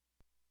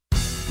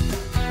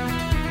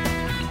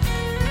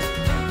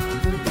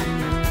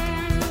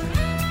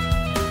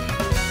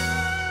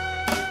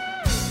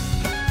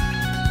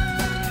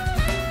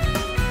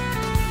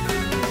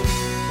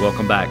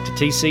Welcome back to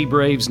TC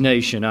Braves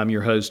Nation. I'm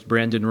your host,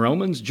 Brandon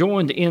Romans,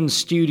 joined in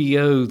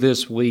studio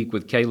this week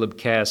with Caleb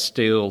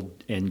Castile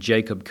and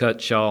Jacob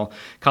Cutshaw.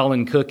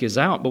 Colin Cook is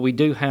out, but we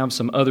do have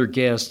some other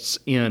guests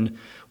in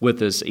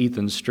with us,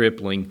 Ethan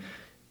Stripling,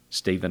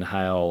 Stephen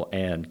Howell,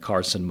 and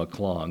Carson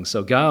McClung.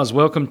 So, guys,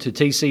 welcome to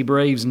TC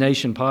Braves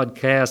Nation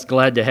podcast.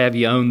 Glad to have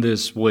you on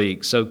this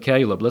week. So,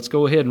 Caleb, let's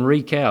go ahead and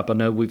recap. I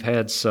know we've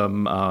had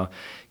some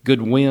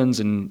good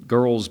wins in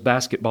girls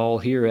basketball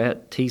here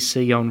at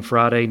TC on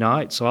Friday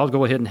night. So I'll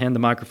go ahead and hand the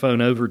microphone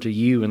over to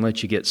you and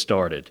let you get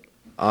started.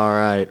 All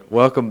right.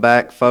 Welcome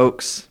back,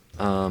 folks.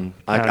 I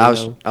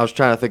was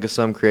trying to think of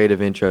some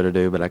creative intro to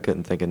do, but I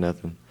couldn't think of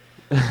nothing.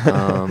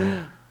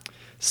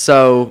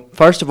 So,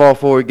 first of all,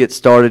 before we get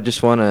started,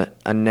 just want to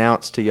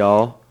announce to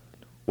y'all,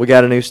 we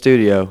got a new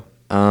studio.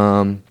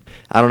 I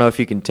don't know if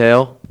you can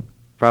tell.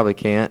 Probably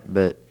can't,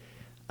 but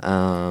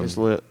it's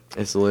lit.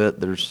 It's lit.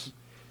 There's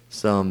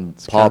some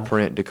paw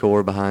print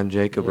decor behind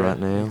Jacob right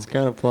now. It's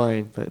kind of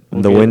plain, but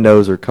the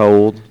windows are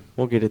cold.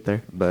 We'll get it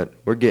there. But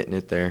we're getting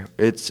it there.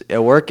 It's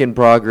a work in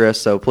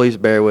progress, so please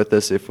bear with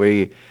us if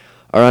we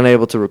are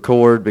unable to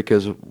record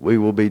because we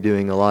will be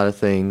doing a lot of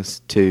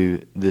things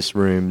to this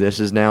room. This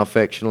is now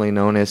affectionately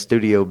known as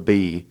Studio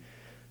B.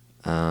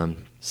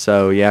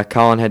 So, yeah,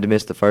 Colin had to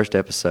miss the first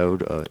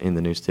episode in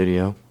the new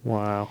studio.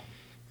 Wow.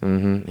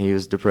 He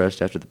was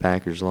depressed after the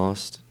Packers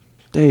lost.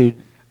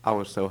 Dude. I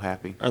was so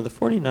happy. Are the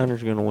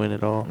 49ers going to win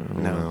it all?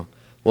 No.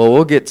 Well,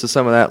 we'll get to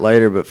some of that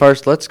later, but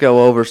first let's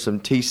go over some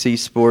TC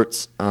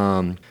sports.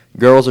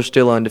 Girls are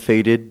still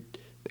undefeated.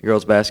 The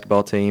girls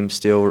basketball team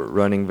still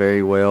running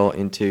very well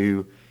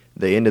into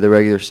the end of the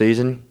regular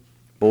season.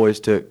 Boys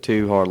took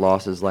 2 hard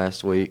losses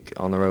last week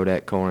on the road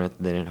at Corinth,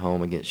 then at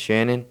home against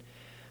Shannon.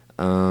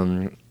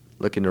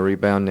 Looking to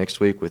rebound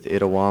next week with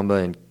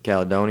Itawamba and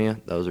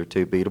Caledonia. Those are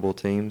 2 beatable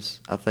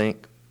teams, I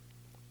think.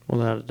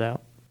 Without a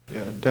doubt.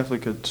 Yeah, definitely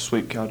could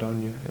sweep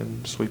Caledonia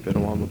and sweep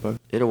Itawamba both.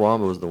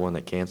 Itawamba was the one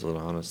that canceled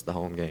on us the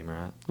home game,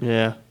 right?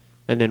 Yeah,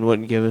 and then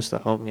wouldn't give us the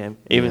home game,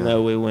 even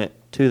though we went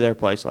to their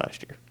place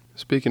last year.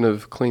 Speaking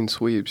of clean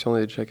sweeps, you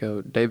only need to check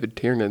out David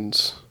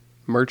Tiernan's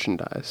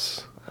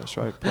merchandise. That's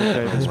right.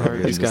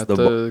 David's He's got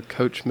the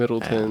Coach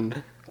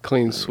Middleton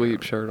clean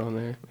sweep shirt on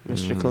there.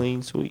 Mr.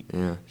 Clean Sweep.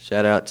 Yeah.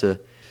 Shout out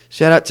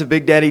to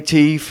Big Daddy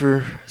T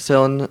for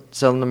selling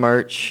the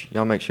merch.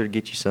 Y'all make sure to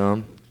get you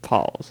some.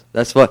 Pause.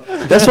 That's what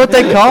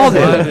they called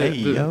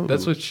him.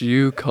 That's what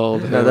you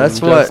called him. No,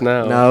 that's just what.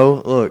 now.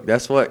 No, look,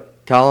 that's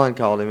what Colin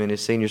called him in his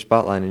senior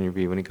spotlight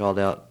interview when he called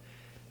out.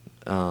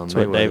 That's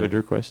what David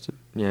requested.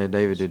 Yeah,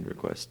 David did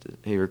request it.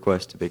 He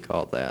requested to be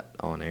called that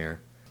on air.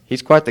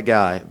 He's quite the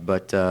guy,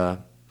 but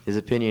his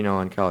opinion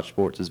on college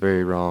sports is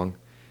very wrong.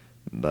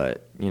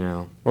 But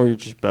or you're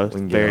just both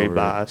very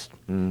biased.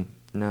 No,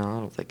 I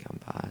don't think I'm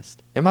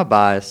biased. Am I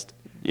biased?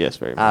 Yes,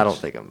 very much. I don't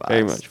think I'm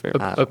biased. Very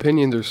much.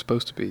 Opinions are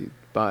supposed to be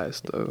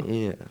biased, though.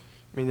 Yeah.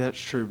 I mean, that's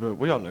true, but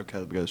we all know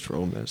Caleb goes for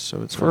Ole Miss,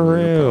 so it's For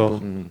real.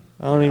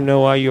 I don't even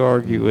know why you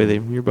argue with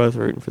him. You're both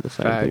rooting for the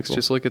same Facts. people.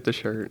 Just look at the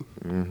shirt.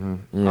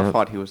 Yeah. I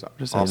thought he was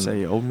just On-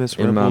 say Ole Miss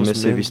in my Rebels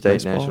Mississippi men's State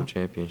baseball. National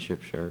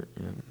Championship shirt.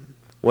 Yeah.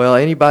 Well,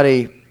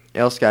 anybody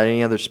else got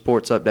any other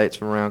sports updates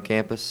from around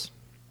campus?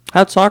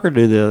 How'd soccer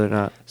do the other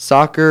night?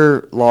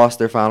 Soccer lost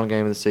their final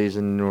game of the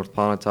season in North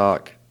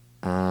Pontotoc.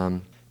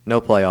 No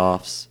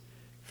playoffs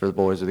for the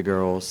boys or the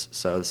girls,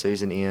 so the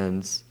season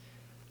ends.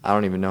 I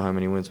don't even know how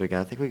many wins we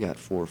got. I think we got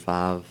 4 or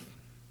 5.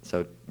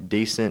 So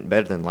decent,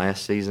 better than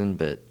last season,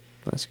 but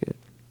That's good.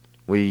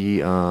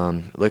 we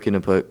looking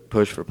to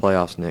push for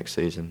playoffs next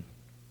season.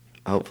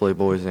 Hopefully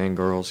boys and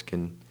girls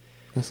can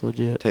That's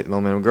legit. take the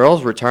momentum.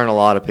 Girls return a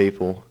lot of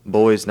people.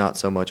 Boys not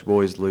so much.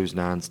 Boys lose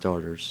 9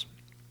 starters.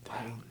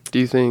 Do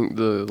you think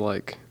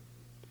the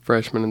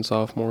freshmen and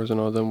sophomores and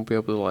all them will be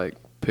able to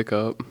pick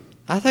up?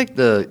 I think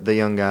the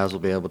young guys will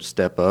be able to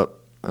step up.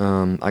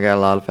 I got a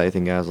lot of faith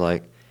in guys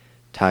like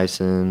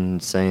Tyson,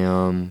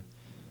 Sam,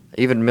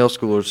 even middle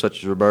schoolers such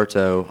as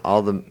Roberto.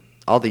 All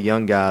the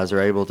young guys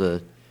are able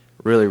to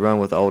really run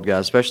with the old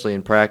guys, especially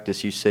in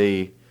practice. You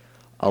see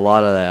a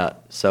lot of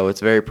that, so it's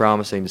very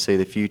promising to see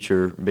the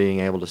future being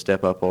able to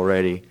step up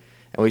already.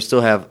 And we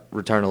still have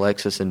return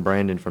Alexis and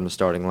Brandon from the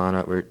starting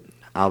lineup.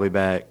 I'll be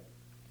back.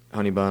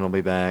 Honey Bun will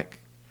be back.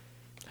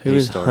 Who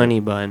is Honey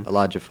Bun?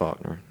 Elijah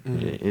Faulkner.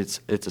 It's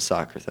a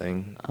soccer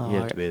thing. You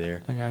have to be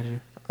there. I got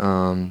you.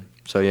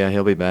 So yeah,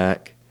 he'll be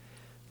back.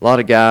 A lot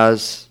of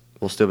guys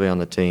will still be on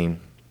the team.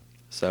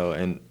 So,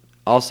 and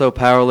also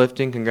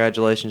powerlifting,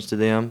 congratulations to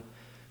them,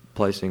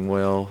 placing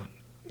well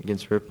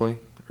against Ripley,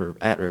 or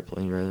at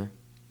Ripley rather.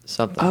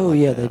 Something. Oh like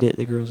yeah, that. they did.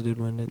 The girls did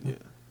win, didn't they?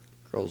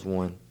 Girls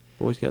won.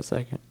 Boys got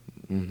second.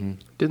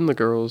 Didn't the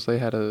girls? They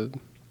had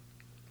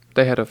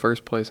a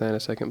first place and a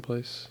second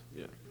place.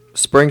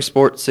 Spring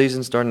sports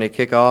season starting to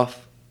kick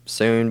off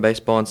soon.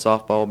 Baseball and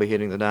softball will be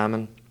hitting the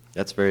diamond.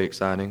 That's very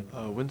exciting.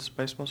 When's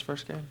baseball's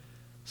first game?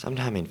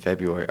 Sometime in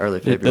February, early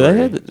Did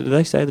February. did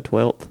they say the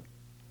 12th?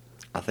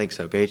 I think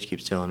so. Gage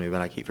keeps telling me,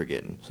 but I keep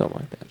forgetting. Something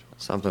like that.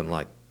 Something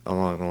like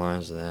along the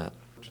lines of that.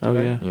 Oh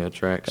yeah. Yeah,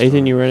 track. Ethan,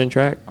 start. you running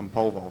track? I'm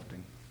pole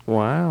vaulting.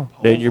 Wow.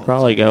 Dude, you're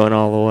probably going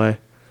all the way.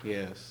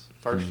 Yes.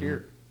 First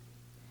year.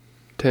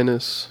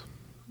 Tennis.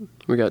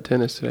 We got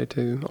tennis today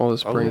too. All the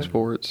spring yeah.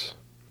 sports.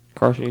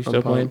 Carson, you still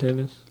I'm playing pumped.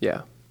 tennis?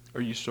 Yeah.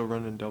 Are you still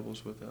running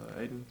doubles with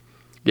Aiden?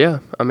 Yeah.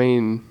 I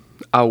mean,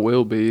 I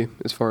will be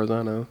as far as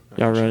I know.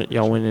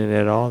 Y'all winning it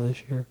at all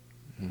this year?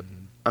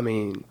 I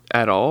mean,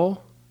 at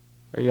all?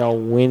 Are y'all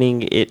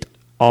winning it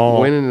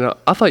all? Winning it.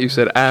 I thought you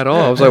said at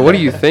all. I was like, what do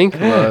you think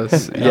of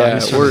us? Yeah,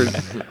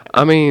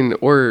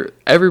 we're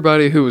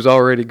everybody who was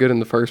already good in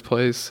the first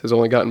place has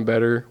only gotten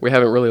better. We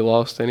haven't really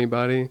lost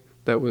anybody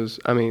that was.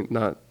 I mean,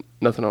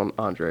 nothing on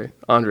Andre.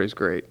 Andre's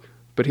great,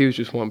 but he was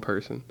just one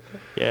person.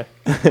 Yeah.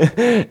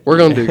 We're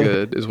gonna do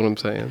good, is what I'm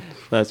saying.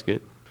 That's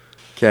good.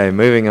 Okay,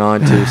 moving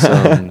on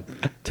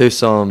to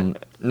some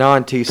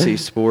non-TC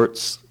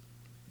sports.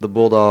 The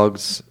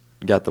Bulldogs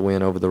got the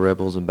win over the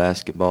Rebels in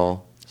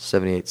basketball,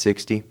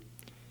 78-60. It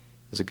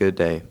was a good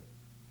day.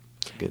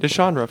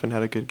 Deshaun Ruffin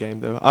had a good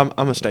game, though.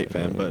 I'm a State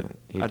fan, but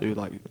I do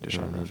like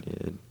Deshaun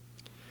Ruffin.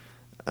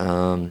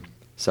 Did.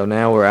 So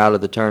now we're out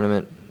of the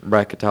tournament,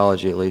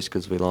 bracketology at least,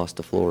 because we lost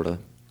to Florida.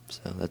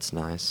 So that's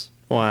nice.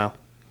 Wow.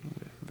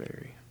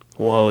 Very.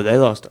 Whoa, they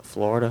lost to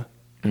Florida.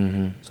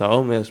 Mm-hmm. So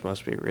Ole Miss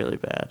must be really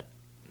bad.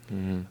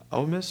 Mm-hmm.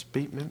 Ole Miss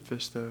beat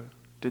Memphis, though.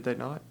 Did they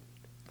not?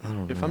 I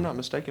don't know. If I'm not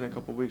mistaken, a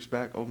couple weeks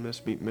back, Ole Miss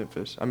beat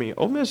Memphis. I mean,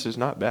 Ole Miss is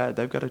not bad.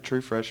 They've got a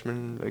true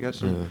freshman. They got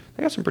some. Yeah.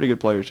 They got some pretty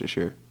good players this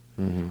year.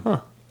 Mm-hmm.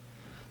 Huh.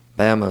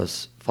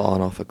 Bama's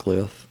falling off a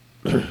cliff.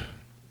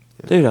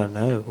 Dude, I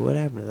know. What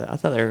happened to that? I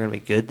thought they were going to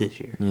be good this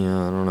year.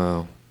 Yeah, I don't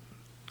know.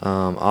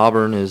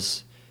 Auburn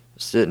is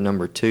sitting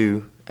number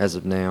 2 as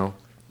of now.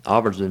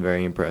 Auburn's been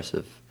very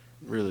impressive.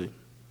 Really.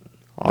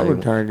 Auburn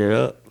They- turned it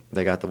up.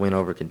 They got the win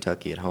over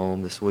Kentucky at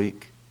home this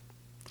week.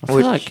 I feel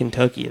Which- like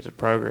Kentucky as a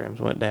program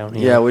went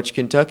downhill. Yeah, which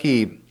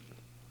Kentucky,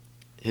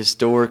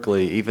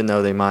 historically, even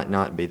though they might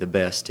not be the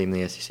best team in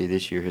the SEC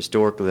this year,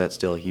 historically that's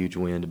still a huge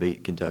win to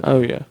beat Kentucky.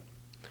 Oh, yeah.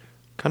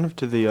 Kind of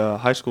to the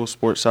high school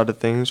sports side of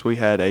things, we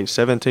had a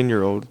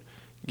 17-year-old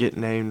get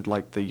named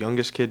like the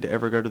youngest kid to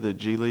ever go to the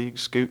G League.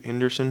 Scoot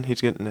Henderson, he's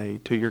getting a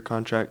 2-year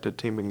contract at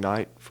Team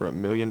Ignite for $1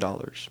 million.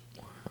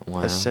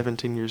 Wow. That's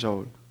 17 years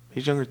old.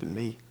 He's younger than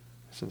me.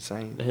 It's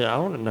insane. Yeah, I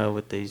want to know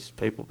what these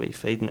people be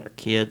feeding their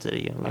kids at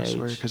a young I age.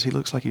 swear, because he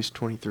looks like he's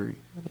 23.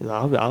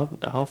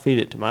 I'll feed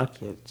it to my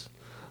kids.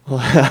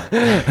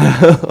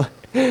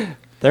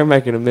 They're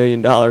making $1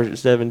 million at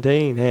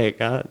 17. Heck,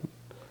 I'm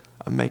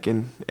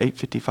making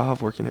 $8.55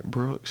 working at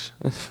Brooks.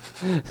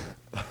 I'm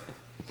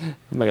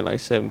making like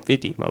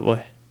 $750, my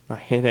boy.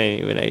 Like, it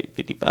ain't even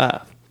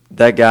 $8.55.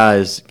 That guy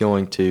is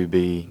going to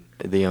be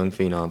the young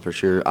phenom for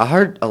sure. I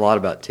heard a lot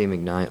about Team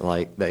Ignite,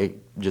 like they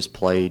just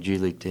play G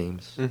League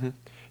teams. Mm-hmm.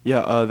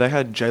 Yeah, they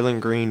had Jalen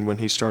Green when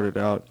he started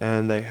out,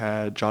 and they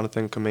had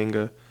Jonathan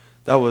Kuminga.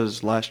 That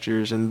was last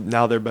year's, and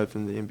now they're both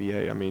in the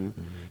NBA. I mean,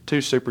 two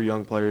super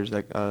young players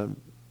that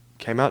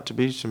came out to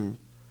be some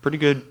pretty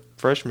good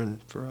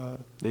freshmen for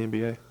the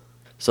NBA.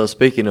 So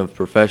speaking of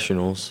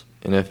professionals,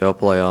 NFL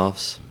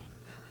playoffs,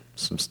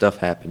 some stuff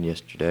happened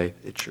yesterday.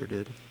 It sure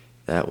did.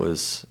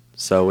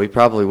 So we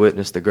probably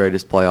witnessed the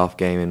greatest playoff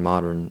game in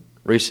modern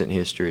recent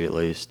history, at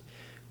least,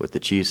 with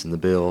the Chiefs and the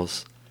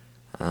Bills.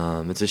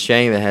 It's a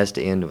shame it has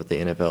to end with the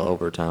NFL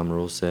overtime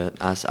rule set.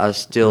 I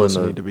still Rules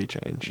am need to be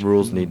changed.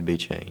 Rules need to be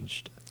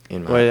changed.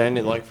 In my Wait, opinion.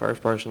 ain't it like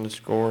first person to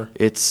score?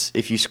 It's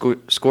if you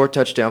score a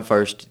touchdown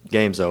first,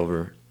 game's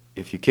over.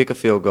 If you kick a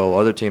field goal,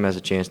 other team has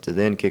a chance to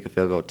then kick a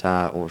field goal,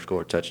 tie, or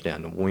score a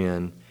touchdown to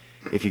win.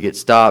 If you get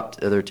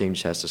stopped, the other team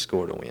just has to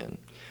score to win.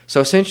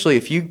 So essentially,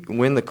 if you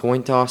win the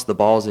coin toss, the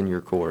ball's in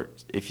your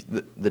court. If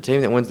the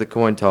team that wins the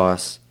coin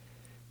toss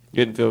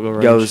Good in field goal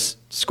range.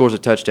 scores a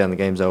touchdown, the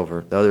game's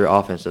over. The other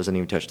offense doesn't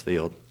even touch the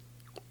field.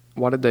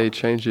 Why did they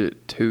change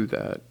it to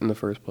that in the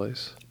first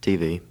place?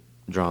 TV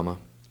drama.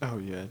 Oh,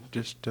 yeah,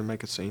 just to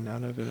make a scene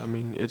out of it. I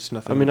mean, it's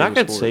nothing. I mean, to I do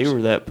with could see sports.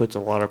 where that puts a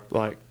lot of,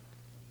 like,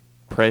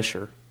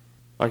 pressure.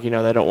 Like, they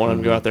don't want them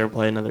to go out there and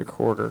play another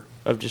quarter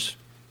of just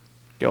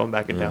going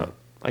back and Yeah. down.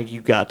 Like,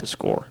 you got to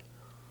score.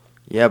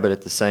 Yeah, but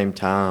at the same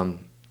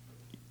time,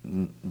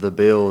 the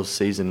Bills'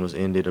 season was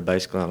ended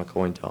basically on a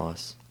coin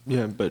toss.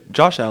 Yeah, but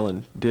Josh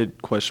Allen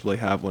did questionably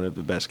have one of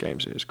the best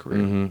games of his career.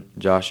 Mm-hmm.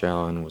 Josh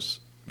Allen was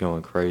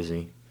going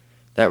crazy.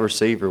 That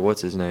receiver,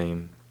 what's his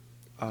name?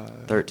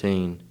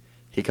 13.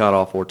 He caught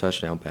all 4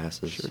 touchdown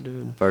passes. Sure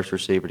did. First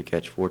receiver to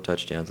catch 4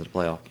 touchdowns in a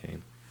playoff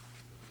game.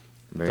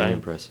 Very Dang.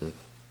 impressive.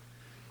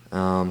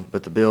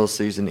 But the Bills'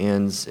 season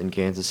ends in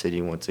Kansas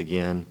City once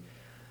again.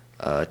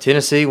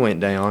 Tennessee went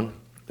down.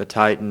 The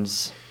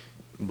Titans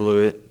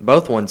blew it.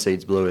 Both 1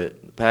 seeds blew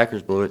it. The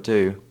Packers blew it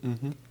too.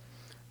 Mm-hmm.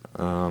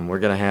 We're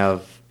going to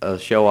have a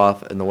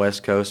show-off in the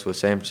West Coast with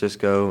San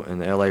Francisco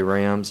and the L.A.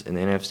 Rams in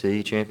the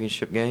NFC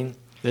Championship game.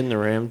 Didn't the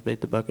Rams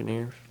beat the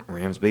Buccaneers?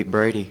 Rams beat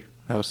Brady.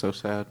 That was so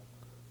sad.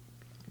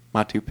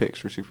 My 2 picks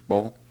for Super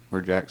Bowl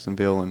were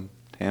Jacksonville and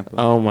Tampa.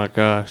 Oh, my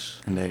gosh.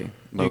 And they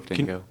both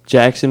didn't go.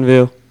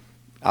 Jacksonville.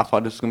 I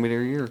thought this was going to be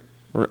their year.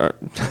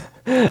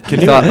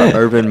 You thought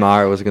Urban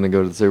Meyer was going to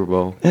go to the Super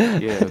Bowl.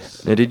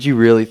 Yes. Now, did you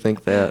really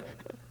think that?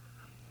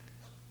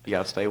 You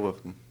got to stay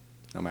with them.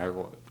 no matter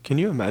what. Can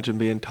you imagine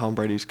being Tom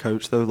Brady's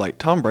coach, though? Like,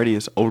 Tom Brady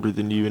is older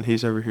than you, and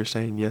he's over here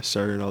saying yes,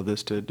 sir, and all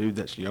this to a dude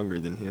that's younger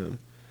than him.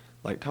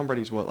 Like, Tom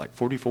Brady's what, like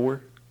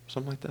 44?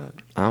 Something like that?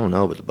 I don't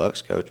know, but the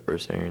Bucks coach,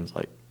 Bruce Arians,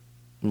 like,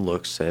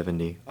 looks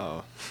 70.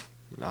 Oh.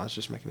 No, I was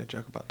just making a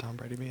joke about Tom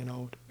Brady being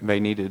old. They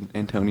needed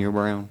Antonio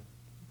Brown.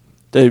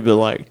 Dude, but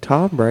like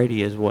Tom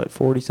Brady is what,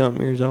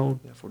 40-something years old?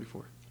 Yeah,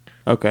 44.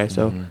 Okay,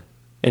 so, Mhm.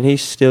 and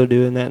he's still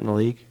doing that in the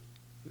league?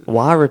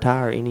 Why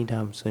retire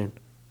anytime soon?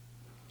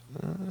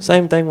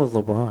 Same thing with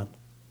LeBron.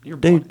 You're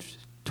Dude,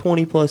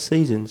 20-plus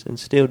seasons and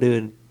still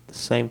doing the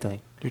same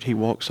thing. Dude, he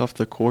walks off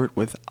the court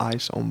with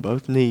ice on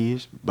both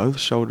knees, both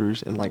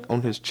shoulders, and like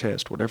on his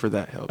chest, whatever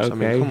that helps. Okay,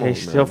 I mean, come on, he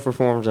still man.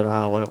 performs at a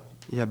high level.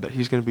 Yeah, but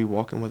he's going to be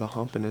walking with a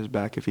hump in his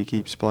back if he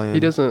keeps playing. He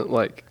doesn't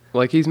like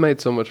he's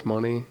made so much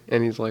money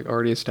and he's like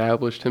already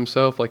established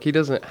himself. Like he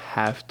doesn't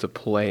have to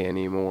play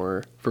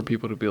anymore for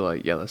people to be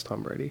like, yeah, that's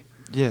Tom Brady.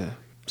 Yeah.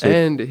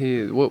 And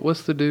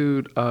what's the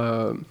dude?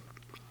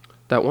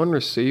 That one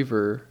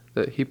receiver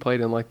that he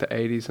played in like the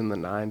 80s and the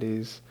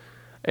 90s.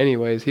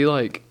 Anyways, he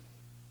like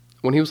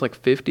when he was like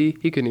 50,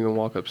 he couldn't even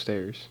walk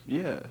upstairs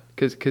Yeah.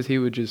 because he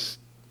would just.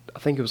 I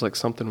think it was like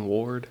something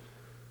Ward.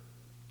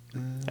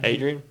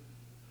 Adrian?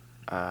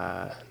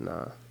 Nah.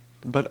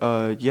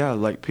 But yeah,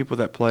 like people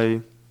that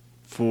play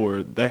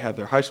they have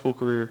their high school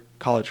career,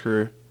 college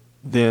career,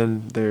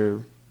 then their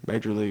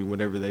major league,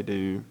 whatever they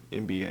do,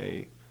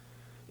 NBA,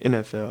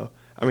 NFL.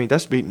 I mean,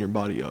 that's beating your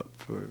body up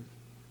for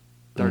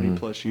 30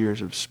 plus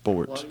years of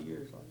sports.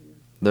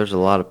 There's a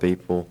lot of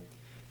people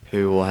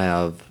who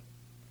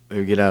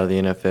get out of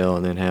the NFL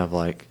and then have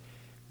like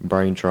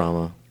brain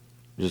trauma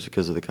just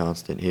because of the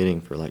constant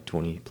hitting for like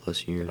 20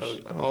 plus years.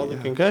 All the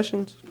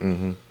concussions?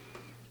 hmm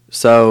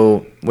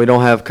So we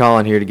don't have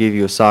Colin here to give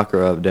you a soccer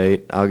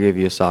update. I'll give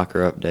you a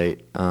soccer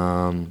update.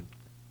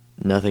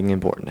 Nothing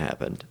important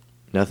happened.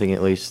 Nothing,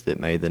 at least, that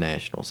made the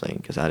national scene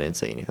because I didn't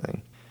see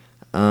anything.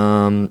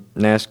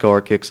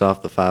 NASCAR kicks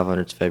off the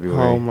 500s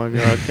February. Oh, my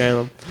God,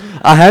 Caleb.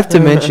 I have to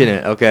mention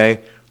it,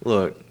 okay?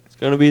 Look, It's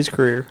going to be his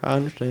career. I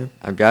understand.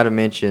 I've got to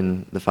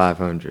mention the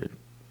 500.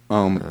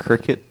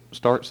 Cricket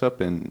starts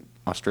up in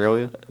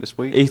Australia this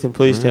week. Ethan,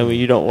 please tell me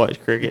you don't watch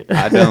cricket.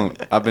 I don't.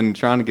 I've been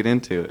trying to get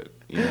into it,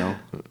 you know.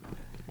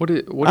 What I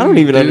do don't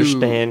you even do?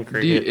 understand Do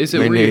you, cricket. is it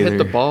Me where you hit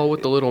neither. the ball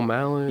with the little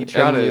mallet? You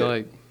try and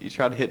to you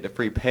try to hit the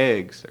free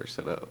pegs that are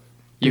set up.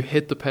 you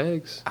hit the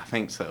pegs. I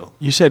think so.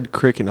 You said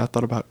cricket, and I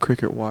thought about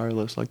Cricket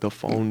Wireless, like the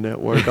phone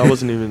network. I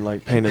wasn't even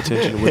like paying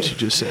attention to what you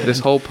just said. This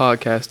whole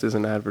podcast is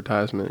an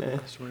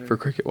advertisement for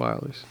Cricket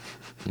Wireless.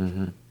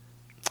 Mm-hmm.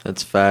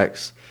 That's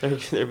facts.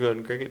 They're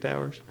building cricket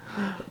towers.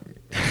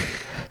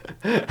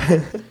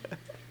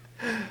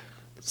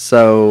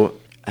 So,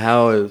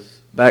 how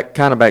is back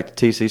to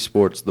TC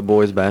Sports, the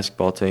boys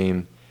basketball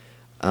team?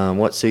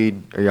 What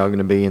seed are y'all going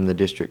to be in the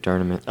district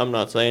tournament? I'm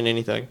not saying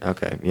anything.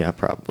 Okay, yeah,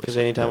 probably. Because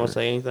anytime I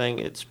say anything,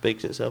 it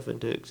speaks itself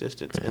into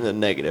existence in a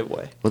negative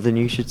way. Well, then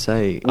you should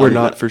say. We're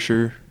not for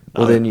sure.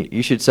 Well, then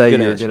you should say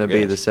Good you're answer, going to good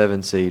be the answer.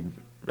 7 seed.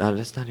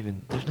 There's not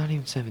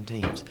even 7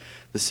 teams.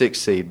 The 6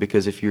 seed,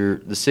 because if you're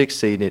the 6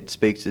 seed, it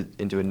speaks it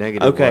into a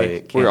negative way. Okay,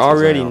 It we're cancels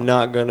already out.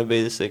 not going to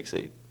be the 6th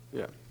seed.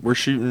 Yeah, we're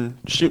shooting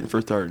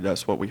for third.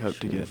 That's what we hope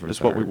to get. for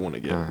That's what we third. want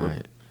to get. All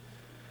right.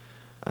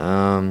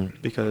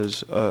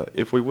 Because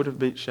if we would have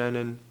beat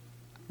Shannon,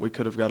 we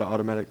could have got an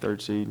automatic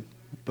third seed.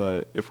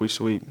 But if we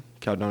sweep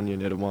Caledonia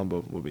and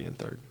Itawamba, we'll be in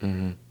third.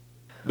 Mm-hmm.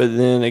 But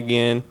then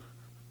again,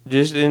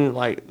 just in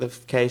like the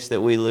case that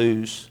we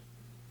lose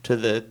to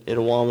the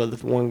Itawamba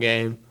the one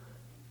game,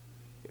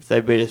 if they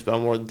beat us by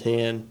more than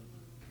 10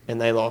 and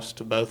they lost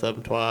to both of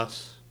them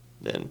twice,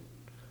 then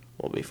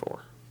we'll be 4.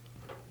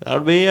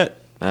 That'll be it.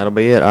 That'll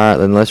be it. All right,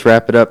 then let's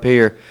wrap it up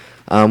here.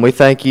 We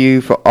thank you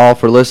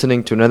for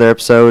listening to another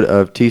episode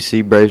of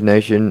TC Braves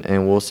Nation,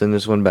 and we'll send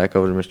this one back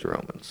over to Mr.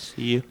 Romans.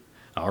 See you.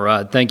 All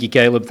right. Thank you,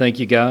 Caleb. Thank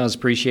you, guys.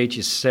 Appreciate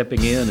you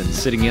stepping in and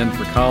sitting in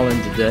for Colin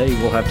today.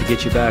 We'll have to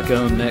get you back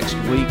on next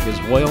week as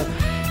well.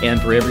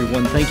 And for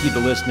everyone, thank you for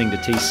listening to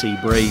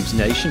TC Braves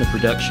Nation, a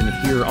production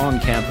here on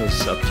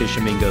campus of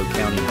Tishomingo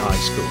County High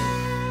School.